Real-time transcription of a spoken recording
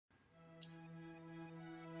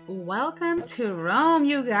Welcome to Rome,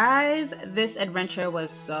 you guys. This adventure was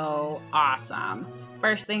so awesome.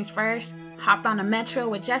 First things first, hopped on a metro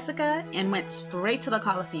with Jessica and went straight to the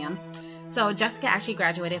Coliseum. So Jessica actually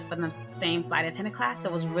graduated from the same flight attendant class, so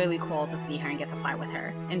it was really cool to see her and get to fly with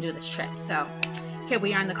her and do this trip. So here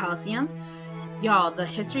we are in the Coliseum. Y'all, the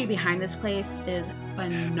history behind this place is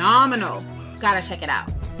phenomenal. Gotta check it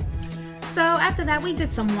out. So after that, we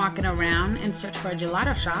did some walking around in search for a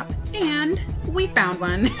gelato shop, and we found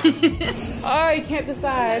one. Oh, I can't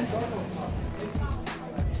decide.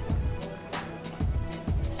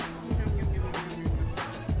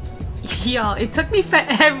 Y'all, it took me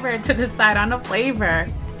forever to decide on a flavor.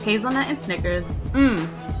 Hazelnut and Snickers.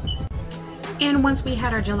 And once we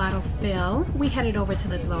had our gelato fill, we headed over to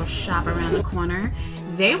this little shop around the corner.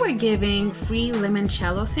 They were giving free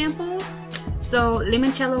limoncello samples. So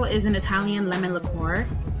limoncello is an Italian lemon liqueur,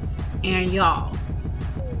 and y'all,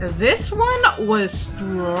 this one was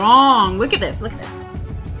strong. Look at this, look at this.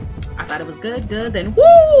 I thought it was good, then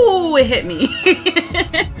woo, it hit me.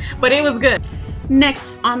 But it was good.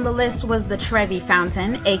 Next on the list was the Trevi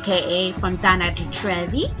Fountain, aka Fontana di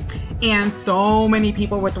Trevi, and so many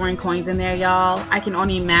people were throwing coins in there, y'all. I can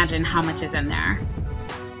only imagine how much is in there.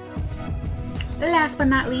 Last but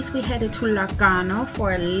not least, we headed to Locarno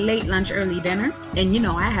for a late lunch, early dinner. And you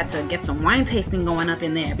know, I had to get some wine tasting going up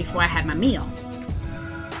in there before I had my meal.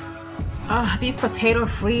 Oh, these potato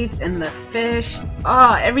frites and the fish.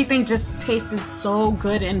 Oh, everything just tasted so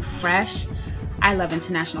good and fresh. I love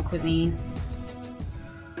international cuisine.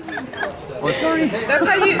 That's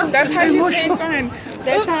how you taste wine.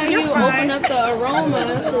 That's how you open up the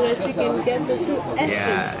aroma so that you can get the true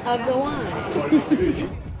essence of the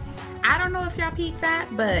wine. I don't know if y'all peeped that,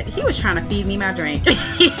 but he was trying to feed me my drink.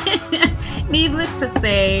 Needless to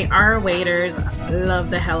say, our waiters love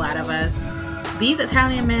the hell out of us. These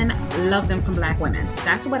Italian men love them some black women.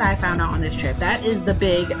 That's what I found out on this trip. That is the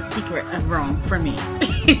big secret of Rome for me.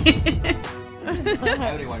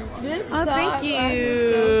 Oh, thank you.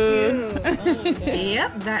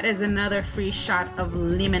 Yep, that is another free shot of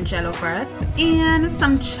limoncello for us and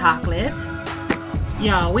some chocolate.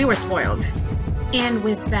 Y'all, we were spoiled. And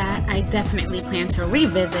with that, I definitely plan to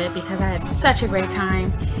revisit because I had such a great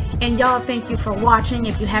time. And y'all, thank you for watching.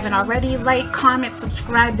 If you haven't already, like, comment,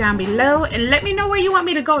 subscribe down below, and let me know where you want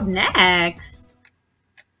me to go next.